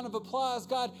me a round of applause?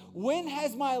 God, when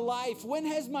has my life, when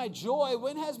has my joy,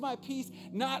 when has my peace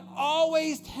not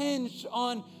always hinged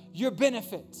on your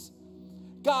benefits?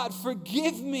 God,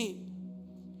 forgive me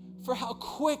for how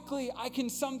quickly I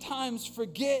can sometimes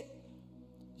forget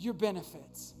your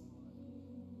benefits.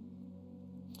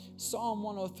 Psalm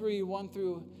 103, 1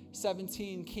 through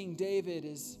 17, King David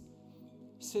is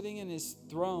sitting in his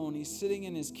throne. He's sitting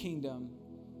in his kingdom.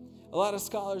 A lot of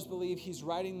scholars believe he's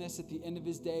writing this at the end of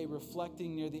his day,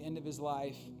 reflecting near the end of his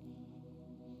life,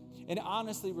 and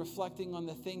honestly reflecting on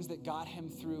the things that got him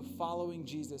through following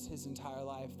Jesus his entire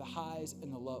life, the highs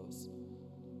and the lows.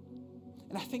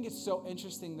 And I think it's so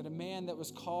interesting that a man that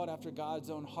was called after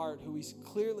God's own heart, who we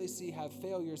clearly see have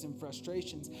failures and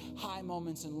frustrations, high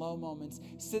moments and low moments,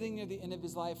 sitting near the end of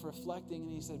his life reflecting,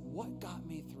 and he said, what got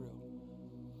me through?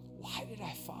 Why did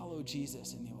I follow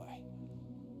Jesus anyway?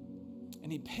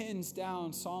 And he pins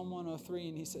down Psalm 103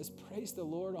 and he says, praise the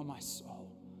Lord, O my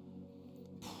soul.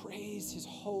 Praise his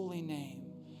holy name.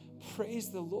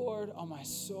 Praise the Lord, O my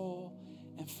soul,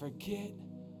 and forget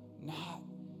not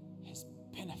his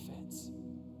benefits.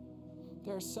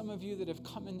 There are some of you that have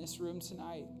come in this room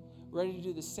tonight ready to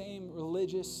do the same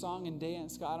religious song and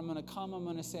dance. God, I'm going to come, I'm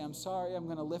going to say I'm sorry, I'm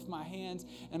going to lift my hands,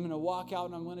 and I'm going to walk out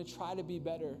and I'm going to try to be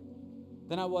better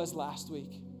than I was last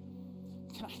week.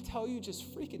 Can I tell you,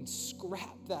 just freaking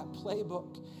scrap that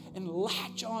playbook and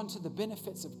latch on to the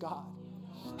benefits of God?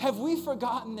 Have we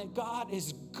forgotten that God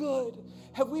is good?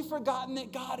 Have we forgotten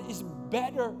that God is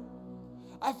better?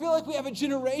 I feel like we have a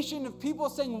generation of people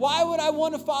saying, why would I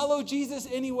want to follow Jesus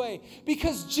anyway?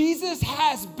 Because Jesus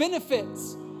has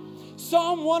benefits.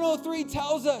 Psalm 103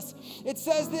 tells us, it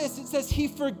says this, it says, He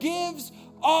forgives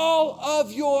all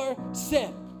of your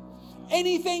sin.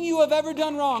 Anything you have ever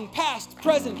done wrong, past,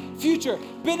 present, future,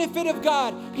 benefit of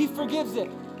God, He forgives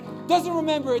it. Doesn't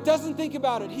remember it, doesn't think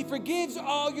about it. He forgives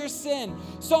all your sin.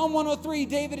 Psalm 103,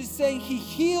 David is saying He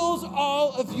heals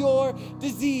all of your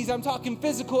disease. I'm talking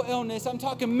physical illness. I'm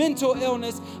talking mental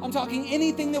illness. I'm talking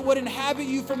anything that would inhabit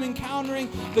you from encountering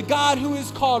the God who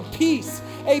is called peace.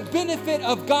 A benefit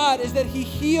of God is that He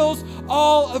heals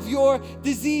all of your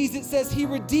disease. It says He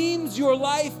redeems your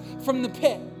life from the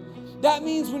pit. That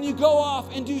means when you go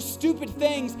off and do stupid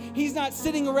things, He's not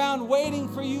sitting around waiting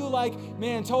for you like,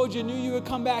 man, told you, knew you would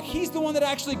come back. He's the one that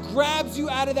actually grabs you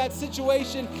out of that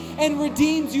situation and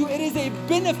redeems you. It is a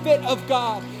benefit of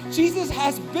God. Jesus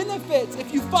has benefits.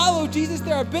 If you follow Jesus,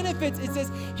 there are benefits. It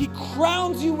says He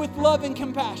crowns you with love and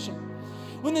compassion.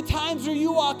 When the times where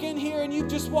you walk in here and you've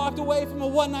just walked away from a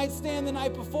one-night stand the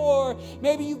night before, or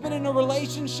maybe you've been in a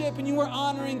relationship and you were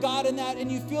honoring God in that,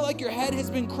 and you feel like your head has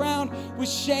been crowned with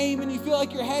shame, and you feel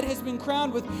like your head has been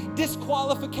crowned with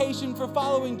disqualification for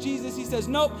following Jesus, He says,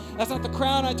 nope, that's not the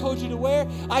crown I told you to wear.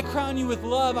 I crown you with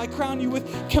love. I crown you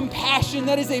with compassion.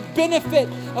 That is a benefit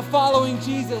of following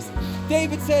Jesus.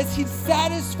 David says He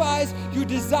satisfies your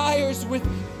desires with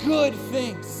good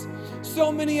things. So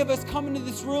many of us come into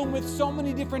this room with so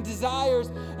many different desires,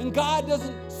 and God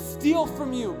doesn't steal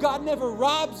from you. God never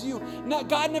robs you.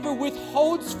 God never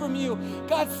withholds from you.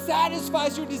 God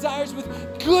satisfies your desires with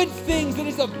good things. That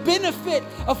is a benefit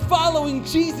of following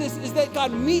Jesus, is that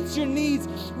God meets your needs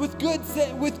with good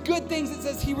things. It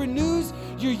says He renews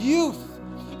your youth.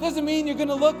 Doesn't mean you're going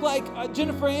to look like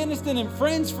Jennifer Aniston in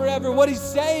Friends forever. What He's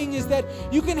saying is that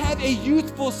you can have a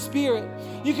youthful spirit.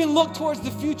 You can look towards the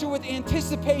future with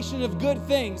anticipation of good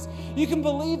things. You can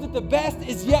believe that the best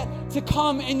is yet to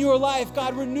come in your life.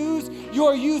 God renews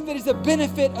your youth. That is a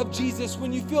benefit of Jesus.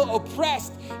 When you feel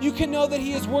oppressed, you can know that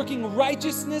He is working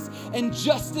righteousness and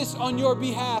justice on your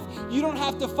behalf. You don't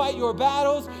have to fight your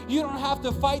battles. You don't have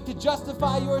to fight to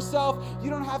justify yourself.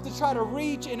 You don't have to try to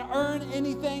reach and earn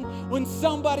anything. When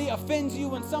somebody offends you,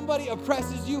 when somebody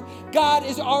oppresses you, God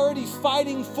is already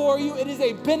fighting for you. It is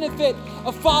a benefit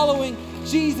of following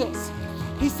Jesus.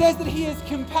 He says that He is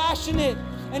compassionate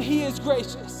and He is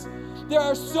gracious. There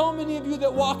are so many of you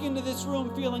that walk into this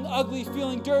room feeling ugly,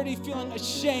 feeling dirty, feeling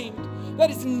ashamed. That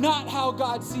is not how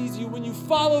God sees you. When you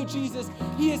follow Jesus,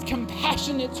 He is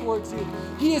compassionate towards you.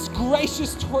 He is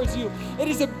gracious towards you. It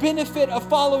is a benefit of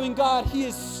following God. He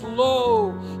is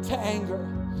slow to anger.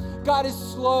 God is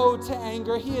slow to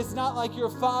anger. He is not like your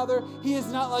father. He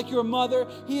is not like your mother.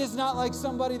 He is not like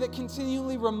somebody that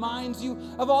continually reminds you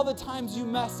of all the times you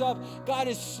mess up. God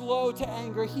is slow to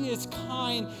anger. He is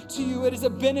kind to you. It is a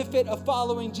benefit of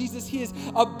following Jesus. He is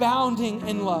abounding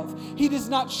in love. He does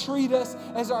not treat us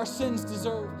as our sins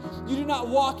deserve. You do not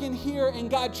walk in here and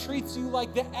God treats you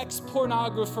like the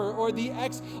ex-pornographer or the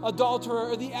ex-adulterer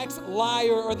or the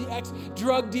ex-liar or the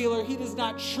ex-drug dealer. He does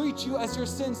not treat you as your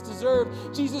sins deserve.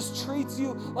 Jesus treats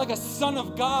you like a son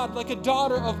of God, like a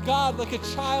daughter of God, like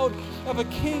a child of a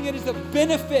king. It is the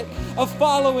benefit of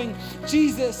following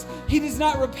Jesus. He does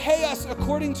not repay us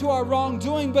according to our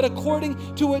wrongdoing, but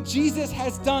according to what Jesus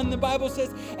has done. The Bible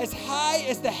says, as high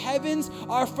as the heavens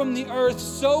are from the earth,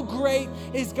 so great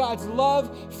is God's love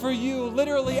for you.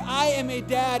 Literally, I am a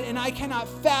dad, and I cannot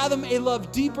fathom a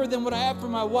love deeper than what I have for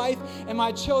my wife and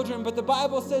my children. But the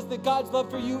Bible says that God's love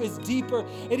for you is deeper.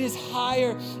 It is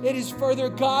higher. It is further.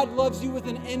 God loves you with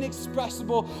an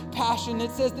inexpressible passion.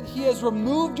 It says that He has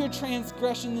removed your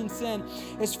transgression and sin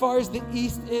as far as the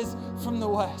east is from the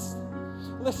west.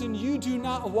 Listen, you do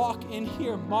not walk in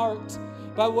here marked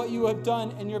by what you have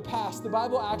done in your past. The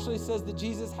Bible actually says that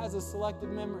Jesus has a selective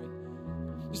memory.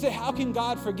 You say, how can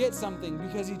God forget something?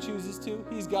 Because He chooses to.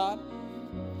 He's God.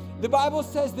 The Bible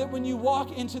says that when you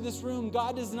walk into this room,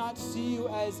 God does not see you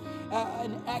as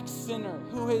an ex-sinner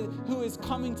who is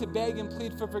coming to beg and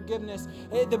plead for forgiveness.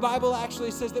 The Bible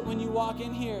actually says that when you walk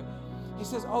in here, He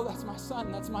says, oh, that's my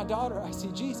son, that's my daughter, I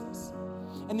see Jesus.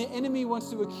 And the enemy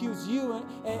wants to accuse you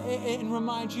and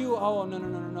remind you, oh,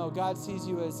 no. God sees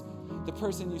you as the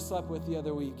person you slept with the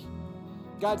other week.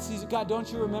 God sees you. God,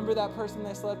 don't you remember that person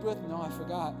they slept with? No, I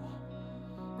forgot.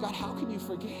 God, how can you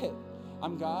forget?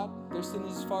 I'm God. Their sin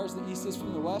is as far as the east is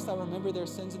from the west. I remember their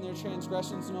sins and their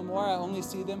transgressions no more. I only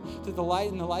see them through the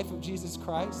light and the life of Jesus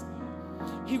Christ.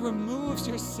 He removes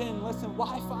your sin. Listen,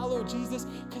 why follow Jesus?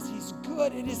 Because he's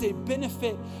good. It is a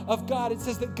benefit of God. It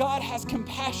says that God has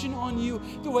compassion on you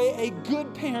the way a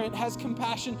good parent has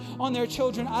compassion on their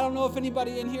children. I don't know if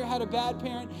anybody in here had a bad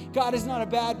parent. God is not a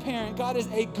bad parent. God is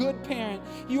a good parent.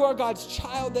 You are God's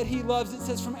child that he loves. It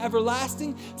says from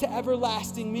everlasting to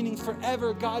everlasting, meaning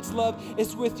forever God's love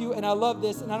is with you. And I love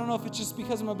this. And I don't know if it's just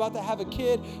because I'm about to have a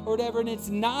kid or whatever, and it's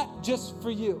not just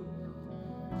for you.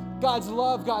 God's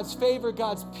love, God's favor,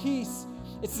 God's peace,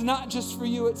 it's not just for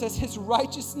you. It says his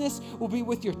righteousness will be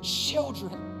with your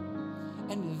children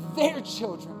and their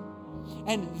children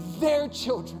and their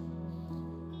children.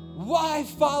 Why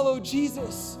follow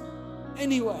Jesus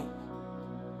anyway?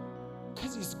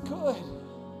 Because he's good.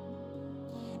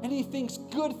 And he thinks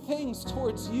good things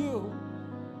towards you.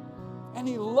 And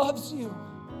he loves you.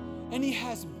 And he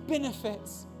has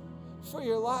benefits for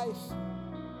your life.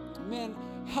 Man,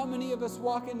 how many of us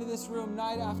walk into this room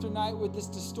night after night with this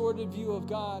distorted view of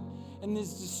God and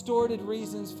these distorted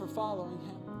reasons for following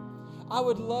him? I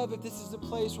would love if this is a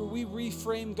place where we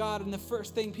reframe God and the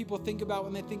first thing people think about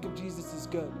when they think of Jesus is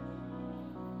good.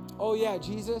 Oh yeah,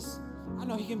 Jesus, I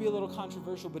know he can be a little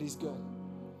controversial, but he's good.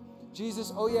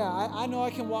 Jesus, oh yeah, I know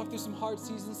I can walk through some hard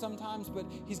seasons sometimes, but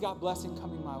he's got blessing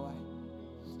coming my way.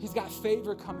 He's got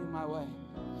favor coming my way.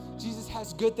 Jesus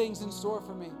has good things in store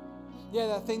for me. Yeah,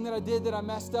 that thing that I did that I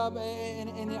messed up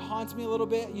and it haunts me a little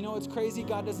bit. You know, it's crazy.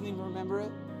 God doesn't even remember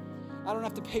it. I don't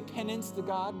have to pay penance to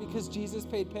God because Jesus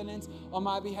paid penance on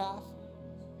my behalf.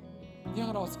 You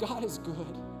know, God is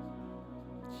good.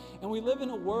 And we live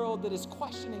in a world that is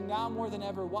questioning now more than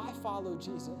ever, why follow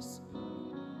Jesus?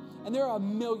 And there are a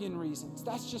million reasons.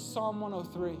 That's just Psalm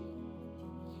 103.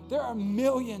 There are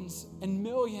millions and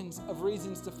millions of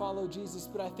reasons to follow Jesus,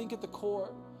 but I think at the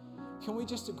core, can we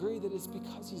just agree that it's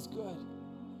because he's good?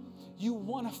 You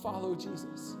want to follow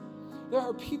Jesus. There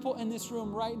are people in this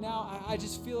room right now, I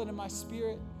just feel it in my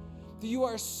spirit, that you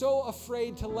are so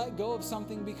afraid to let go of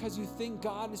something because you think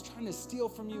God is trying to steal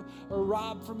from you or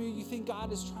rob from you. You think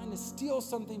God is trying to steal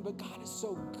something, but God is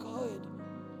so good.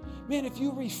 Man, if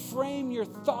you reframe your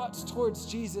thoughts towards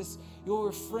Jesus, you'll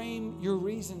reframe your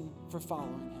reason for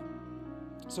following him.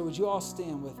 So would you all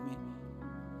stand with me?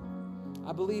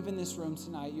 I believe in this room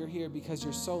tonight, you're here because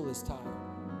your soul is tired.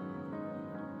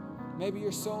 Maybe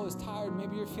your soul is tired.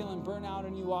 Maybe you're feeling burnout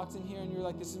and you walked in here and you're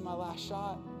like, this is my last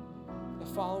shot at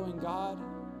following God.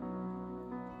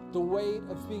 The weight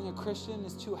of being a Christian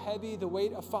is too heavy. The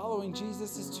weight of following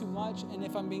Jesus is too much. And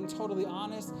if I'm being totally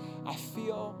honest, I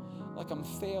feel like I'm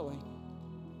failing.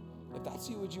 If that's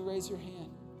you, would you raise your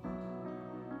hand?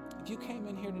 If you came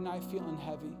in here tonight feeling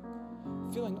heavy,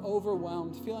 feeling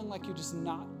overwhelmed, feeling like you're just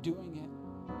not doing it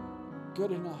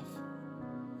good enough,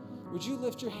 would you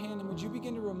lift your hand and would you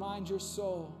begin to remind your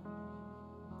soul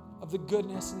of the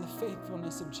goodness and the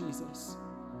faithfulness of Jesus?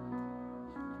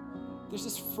 There's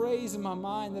this phrase in my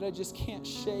mind that I just can't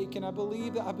shake, and I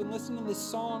believe that I've been listening to this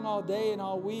song all day and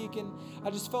all week, and I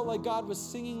just felt like God was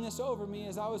singing this over me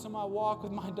as I was on my walk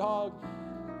with my dog,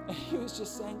 and he was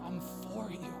just saying, I'm for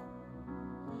you.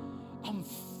 I'm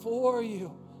for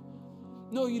you.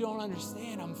 No, you don't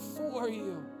understand. I'm for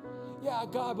you. Yeah,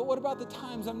 God, but what about the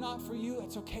times I'm not for you?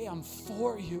 That's okay. I'm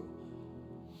for you.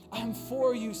 I'm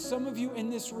for you. Some of you in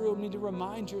this room need to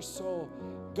remind your soul,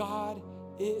 God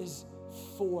is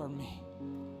for me.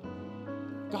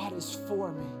 God is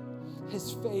for me.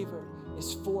 His favor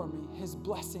is for me. His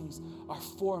blessings are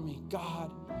for me.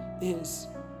 God is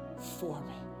for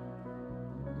me.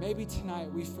 Maybe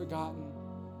tonight we've forgotten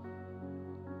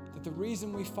that the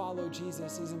reason we follow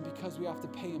Jesus isn't because we have to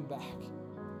pay him back.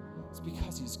 It's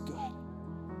because he's good.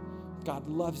 God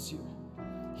loves you.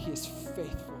 He is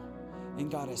faithful. And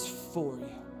God is for you.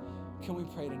 Can we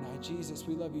pray tonight? Jesus,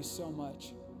 we love you so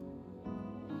much.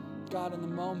 God, in the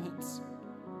moments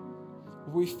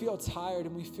where we feel tired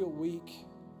and we feel weak,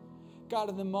 God,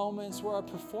 in the moments where our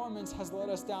performance has let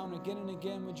us down again and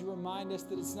again, would you remind us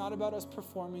that it's not about us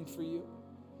performing for you.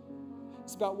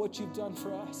 It's about what you've done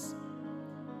for us.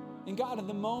 And God, in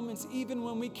the moments, even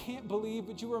when we can't believe,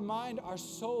 would you remind our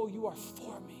soul, you are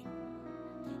for me.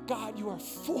 God, you are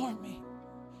for me.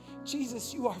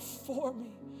 Jesus, you are for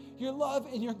me. Your love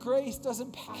and your grace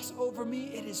doesn't pass over me.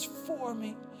 It is for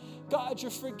me. God, your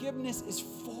forgiveness is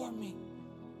for me.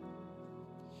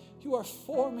 You are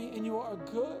for me and you are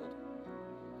good.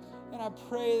 And I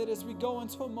pray that as we go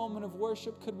into a moment of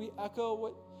worship, could we echo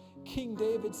what King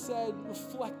David said,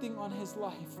 reflecting on his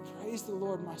life? Praise the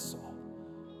Lord, my soul.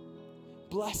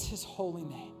 Bless his holy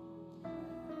name.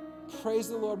 Praise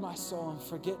the Lord, my soul, and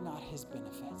forget not his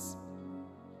benefits.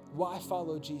 Why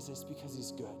follow Jesus? Because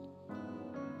he's good.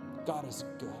 God is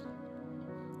good,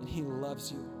 and he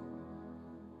loves you,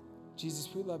 Jesus,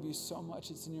 we love you so much.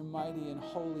 It's in your mighty and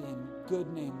holy and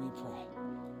good name we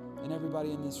pray. And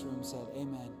everybody in this room said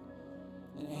amen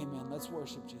and amen. Let's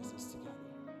worship Jesus together.